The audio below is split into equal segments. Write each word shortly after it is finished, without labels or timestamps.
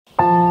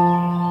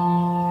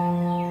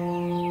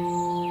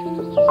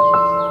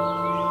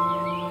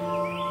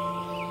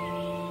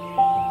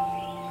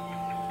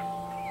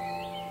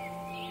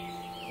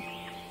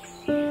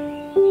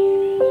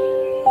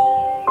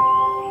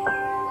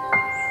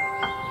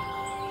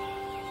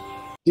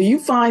Do you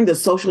find the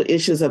social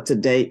issues of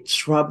today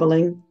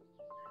troubling?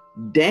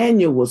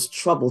 Daniel was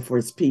troubled for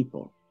his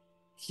people.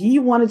 He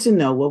wanted to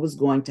know what was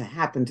going to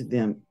happen to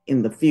them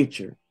in the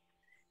future.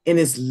 In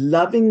his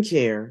loving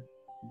care,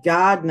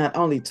 God not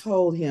only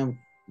told him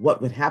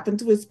what would happen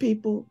to his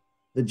people,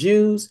 the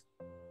Jews,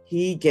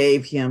 he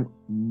gave him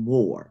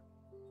more.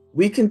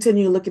 We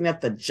continue looking at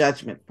the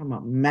judgment from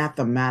a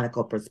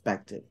mathematical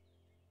perspective.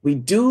 We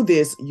do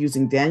this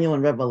using Daniel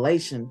and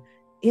Revelation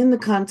in the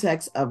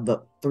context of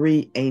the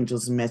three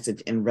angels' message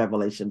in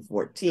Revelation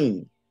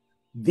 14.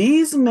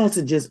 These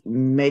messages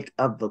make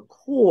up the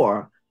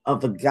core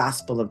of the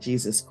gospel of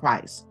Jesus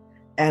Christ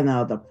and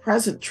are the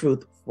present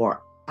truth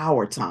for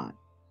our time.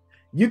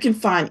 You can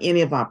find any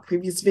of our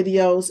previous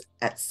videos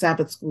at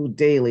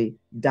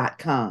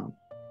sabbathschooldaily.com.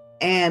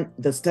 And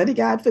the study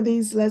guide for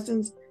these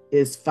lessons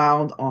is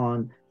found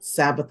on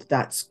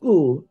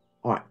sabbath.school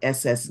or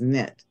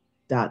ssnet.org.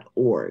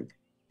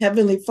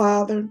 Heavenly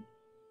Father,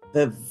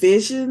 the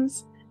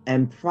visions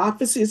and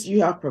prophecies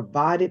you have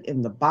provided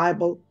in the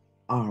Bible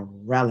are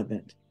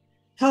relevant.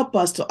 Help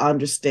us to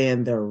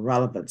understand their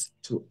relevance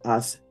to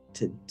us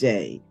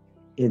today.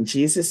 In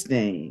Jesus'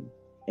 name,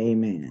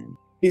 amen.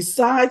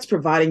 Besides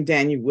providing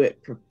Daniel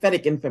with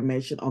prophetic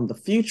information on the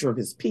future of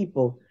his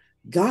people,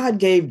 God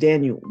gave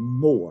Daniel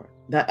more.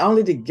 Not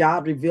only did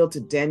God reveal to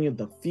Daniel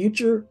the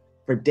future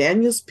for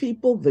Daniel's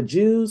people, the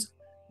Jews,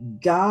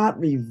 God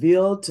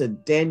revealed to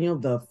Daniel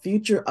the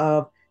future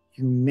of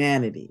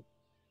humanity.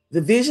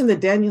 The vision that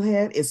Daniel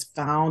had is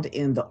found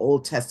in the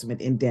Old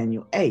Testament in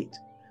Daniel 8.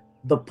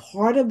 The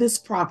part of this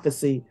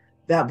prophecy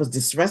that was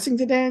distressing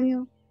to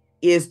Daniel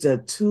is the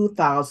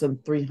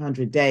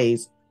 2,300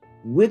 days,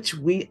 which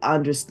we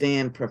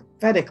understand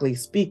prophetically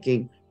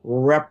speaking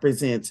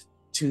represents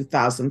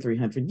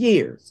 2,300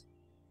 years.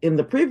 In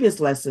the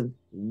previous lesson,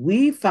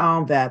 we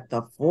found that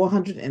the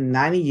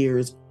 490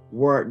 years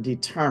were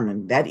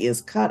determined, that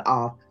is, cut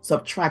off,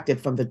 subtracted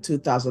from the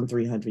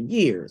 2,300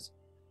 years.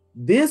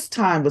 This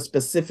time was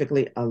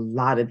specifically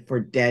allotted for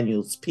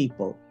Daniel's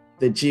people,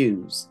 the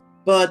Jews.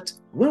 But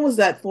when was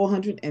that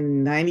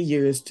 490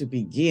 years to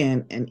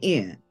begin and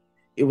end?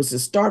 It was to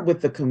start with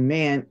the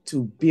command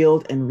to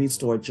build and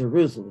restore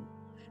Jerusalem.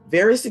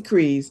 Various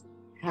decrees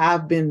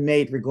have been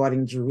made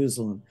regarding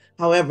Jerusalem.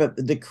 However,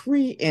 the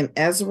decree in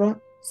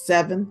Ezra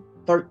 7,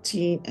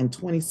 13, and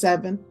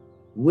 27,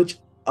 which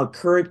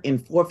occurred in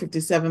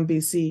 457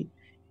 BC,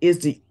 is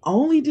the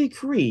only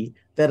decree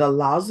that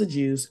allows the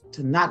Jews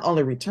to not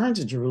only return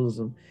to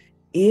Jerusalem,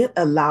 it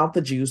allowed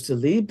the Jews to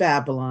leave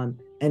Babylon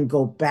and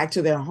go back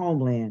to their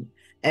homeland,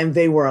 and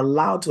they were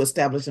allowed to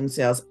establish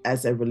themselves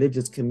as a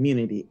religious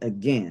community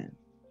again.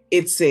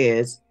 It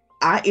says,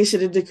 I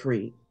issued a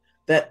decree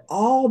that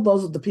all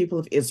those of the people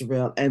of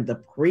Israel and the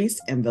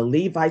priests and the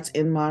Levites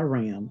in my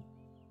realm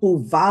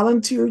who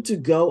volunteered to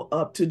go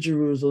up to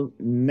Jerusalem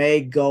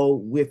may go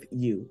with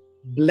you.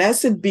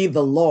 Blessed be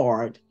the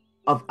Lord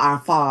of our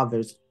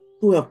fathers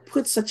who have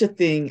put such a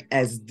thing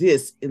as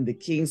this in the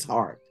king's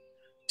heart,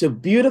 to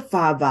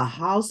beautify the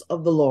house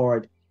of the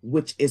Lord,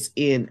 which is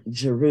in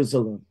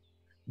Jerusalem.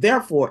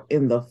 Therefore,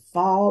 in the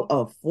fall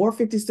of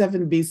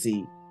 457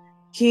 BC,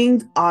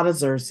 King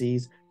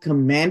Artaxerxes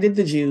commanded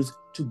the Jews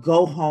to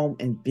go home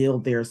and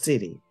build their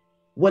city.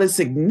 What is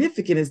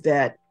significant is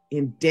that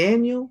in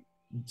Daniel,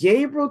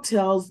 Gabriel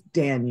tells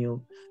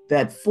Daniel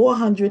that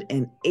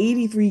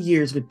 483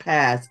 years would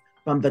pass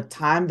from the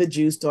time the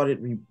Jews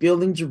started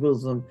rebuilding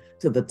Jerusalem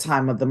to the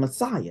time of the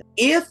Messiah.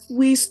 If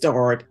we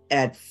start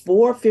at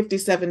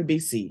 457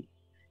 BC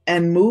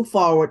and move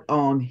forward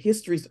on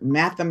history's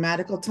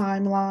mathematical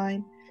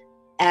timeline,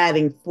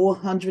 adding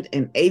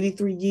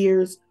 483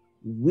 years,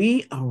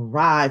 we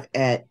arrive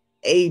at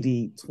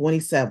AD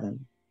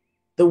 27.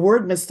 The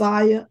word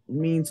Messiah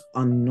means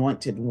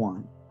anointed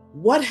one.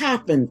 What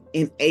happened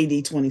in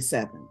AD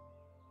 27?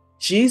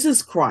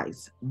 Jesus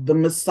Christ, the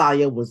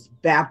Messiah, was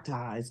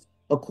baptized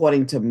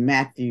according to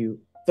Matthew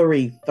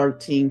 3,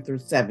 13 through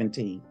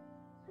 17.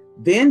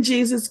 Then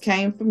Jesus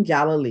came from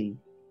Galilee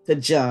to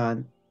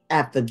John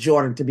at the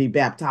Jordan to be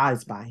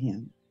baptized by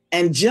him.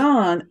 And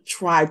John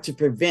tried to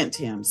prevent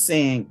him,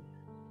 saying,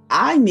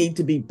 I need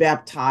to be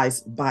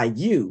baptized by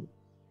you,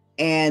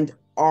 and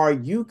are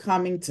you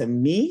coming to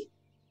me?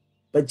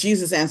 But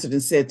Jesus answered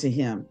and said to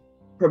him,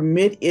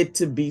 permit it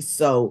to be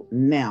so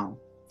now,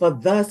 for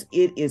thus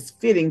it is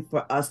fitting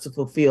for us to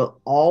fulfill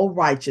all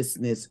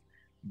righteousness.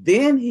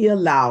 Then he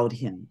allowed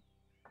him.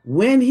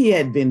 When he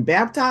had been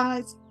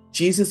baptized,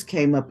 Jesus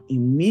came up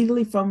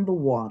immediately from the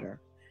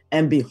water,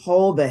 and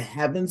behold, the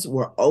heavens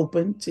were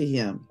opened to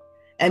him,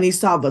 and he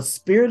saw the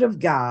Spirit of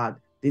God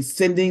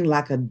descending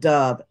like a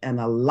dove and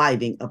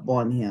alighting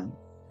upon him.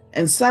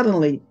 And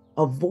suddenly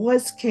a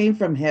voice came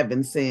from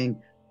heaven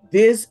saying,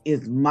 this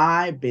is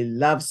my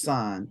beloved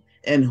Son,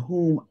 in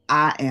whom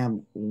I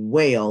am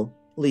well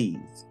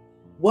pleased.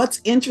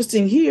 What's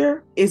interesting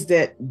here is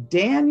that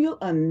Daniel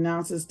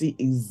announces the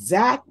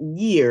exact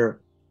year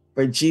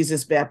for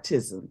Jesus'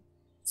 baptism,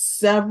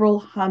 several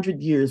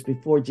hundred years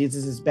before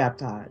Jesus is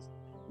baptized,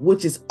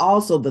 which is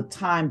also the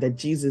time that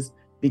Jesus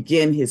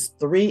begin his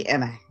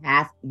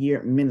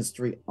 3.5-year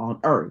ministry on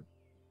earth.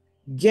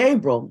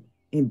 Gabriel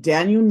in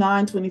Daniel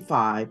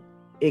 9:25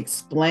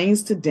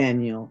 explains to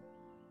Daniel,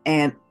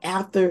 and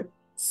after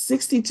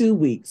 62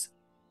 weeks,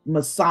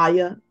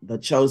 Messiah, the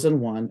chosen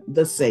one,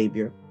 the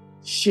Savior,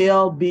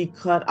 shall be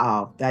cut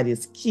off, that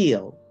is,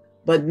 killed,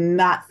 but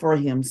not for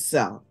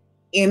himself.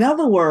 In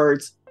other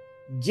words,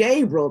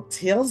 Gabriel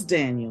tells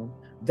Daniel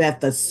that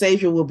the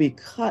Savior will be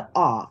cut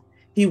off.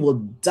 He will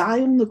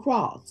die on the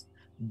cross.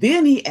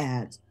 Then he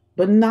adds,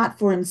 but not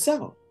for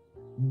himself.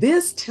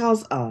 This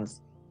tells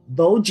us,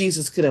 though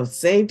Jesus could have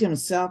saved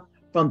himself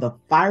from the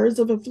fires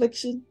of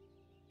affliction,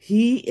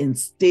 he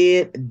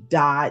instead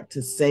died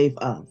to save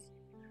us.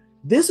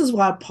 This is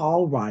why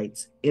Paul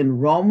writes in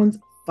Romans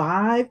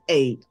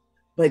 5:8,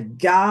 but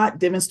God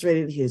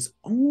demonstrated his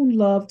own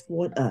love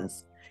toward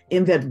us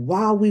in that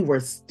while we were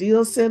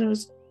still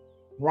sinners,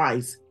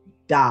 Christ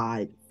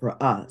died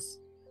for us.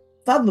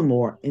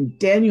 Furthermore, in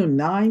Daniel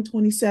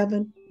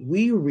 9:27,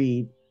 we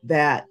read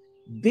that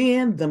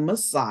then the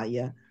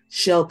Messiah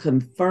shall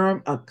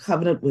confirm a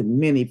covenant with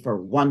many for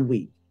 1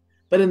 week.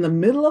 But in the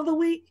middle of the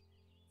week,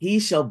 he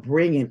shall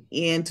bring an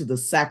end to the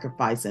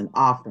sacrifice and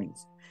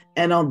offerings.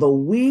 And on the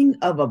wing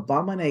of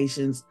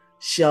abominations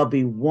shall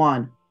be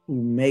one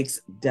who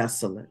makes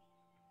desolate.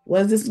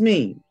 What does this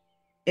mean?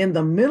 In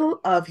the middle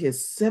of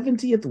his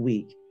 70th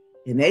week,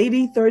 in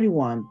AD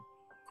 31,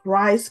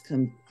 Christ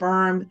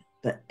confirmed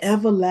the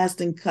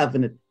everlasting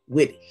covenant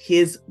with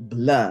his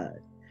blood.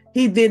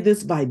 He did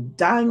this by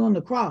dying on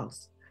the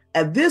cross.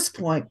 At this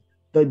point,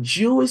 the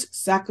Jewish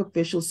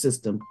sacrificial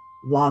system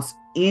lost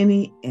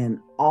any and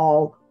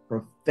all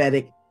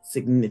prophetic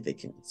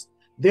significance.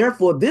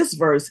 Therefore, this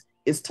verse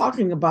is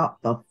talking about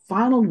the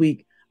final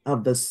week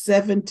of the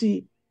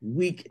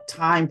 70-week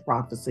time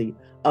prophecy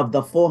of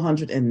the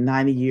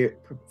 490-year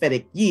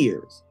prophetic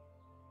years.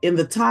 In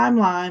the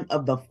timeline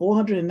of the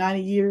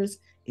 490 years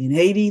in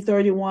AD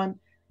 31,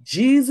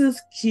 Jesus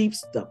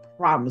keeps the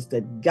promise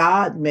that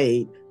God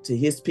made to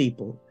his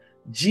people.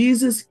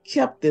 Jesus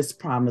kept this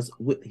promise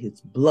with his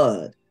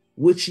blood,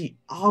 which he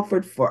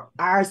offered for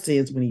our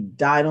sins when he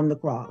died on the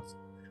cross.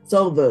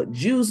 So the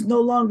Jews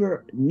no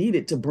longer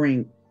needed to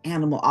bring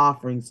animal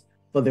offerings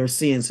for their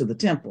sins to the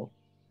temple.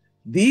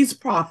 These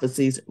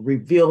prophecies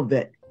revealed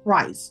that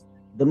Christ,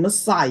 the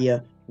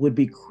Messiah, would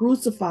be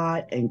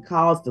crucified and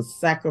cause the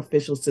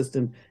sacrificial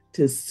system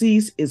to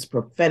cease its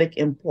prophetic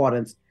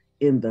importance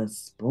in the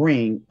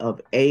spring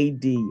of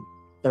AD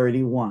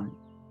 31.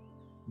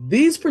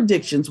 These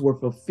predictions were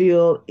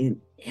fulfilled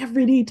in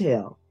every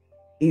detail,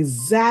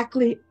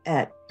 exactly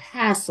at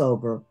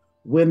Passover,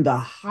 when the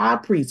high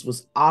priest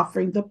was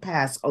offering the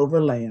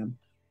Passover lamb.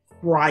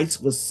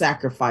 Christ was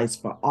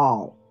sacrificed for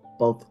all,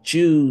 both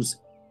Jews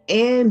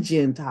and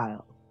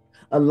Gentiles,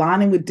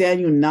 aligning with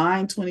Daniel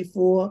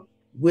 9:24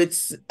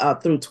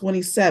 through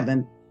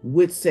 27,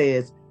 which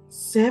says,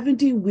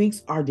 70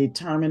 weeks are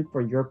determined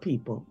for your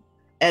people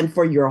and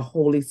for your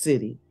holy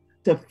city,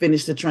 to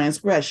finish the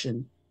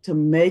transgression, to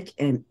make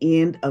an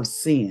end of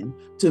sin,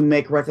 to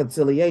make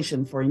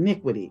reconciliation for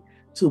iniquity,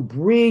 to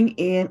bring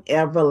in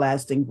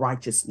everlasting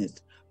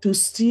righteousness, to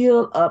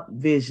seal up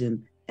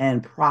vision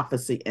and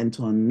prophecy, and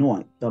to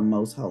anoint the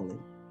most holy.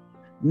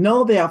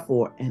 Know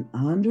therefore and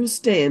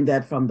understand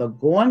that from the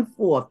going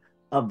forth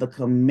of the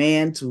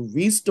command to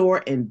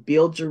restore and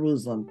build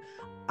Jerusalem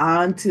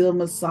until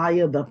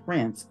Messiah the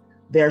Prince,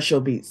 there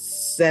shall be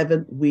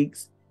 7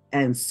 weeks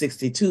and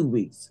 62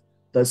 weeks.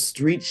 The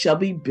street shall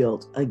be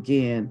built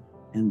again,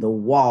 and the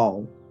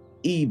wall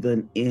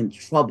even in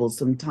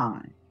troublesome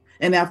time.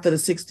 And after the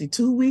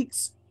 62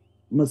 weeks,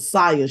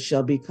 Messiah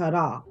shall be cut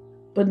off,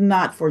 but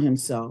not for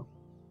himself.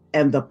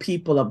 And the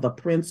people of the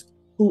Prince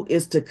who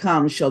is to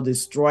come shall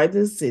destroy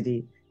the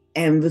city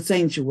and the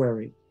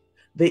sanctuary.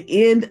 The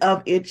end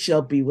of it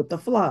shall be with the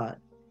flood.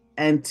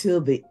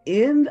 Until the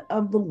end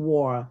of the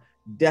war,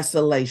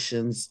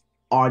 desolations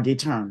are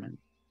determined.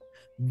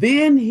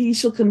 Then he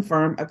shall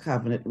confirm a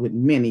covenant with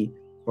many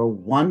for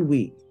 1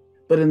 week.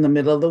 But in the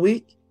middle of the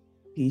week,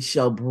 he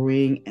shall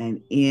bring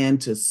an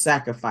end to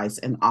sacrifice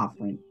and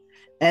offering.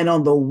 And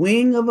on the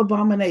wing of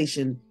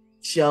abomination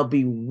shall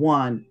be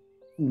one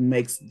who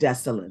makes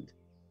desolate,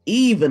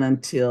 even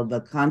until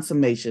the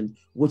consummation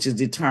which is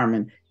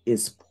determined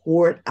is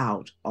poured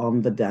out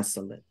on the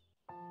desolate.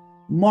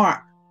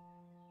 Mark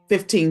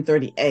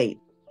 15:38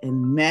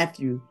 and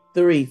Matthew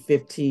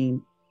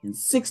 3:15 and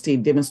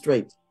 16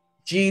 demonstrates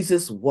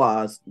Jesus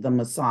was the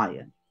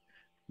Messiah.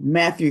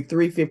 Matthew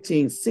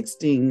 3:15,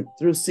 16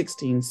 through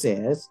 16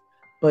 says,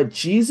 but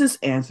Jesus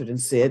answered and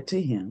said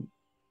to him,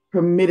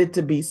 permit it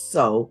to be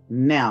so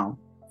now,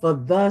 for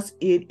thus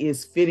it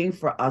is fitting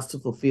for us to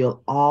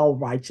fulfill all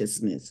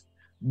righteousness.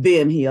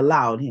 Then he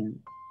allowed him.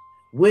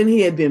 When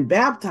he had been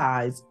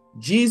baptized,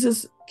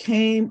 Jesus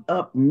came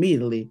up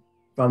immediately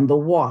from the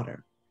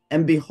water,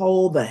 and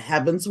behold, the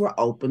heavens were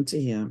opened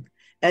to him,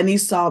 and he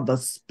saw the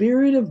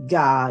Spirit of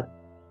God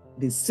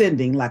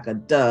descending like a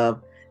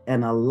dove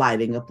and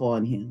alighting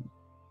upon him.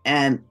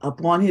 And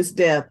upon his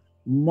death,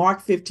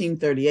 Mark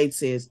 15:38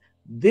 says,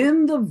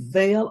 then the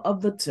veil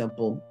of the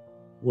temple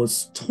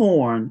was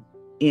torn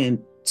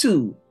in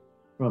two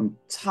from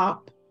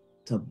top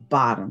to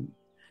bottom,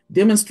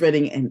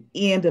 demonstrating an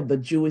end of the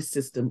Jewish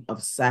system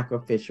of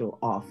sacrificial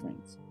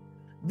offerings.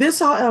 This,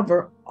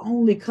 however,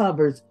 only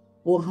covers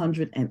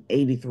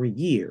 483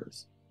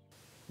 years.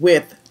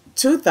 With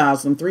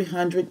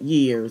 2,300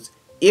 years,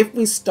 if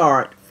we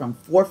start from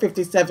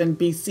 457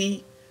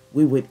 BC,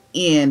 we would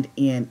end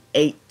in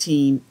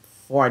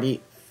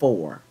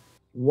 1844.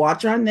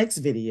 Watch our next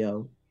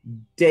video,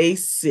 Day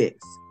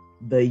 6,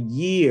 the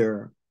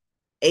year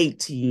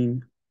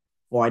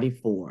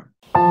 1844.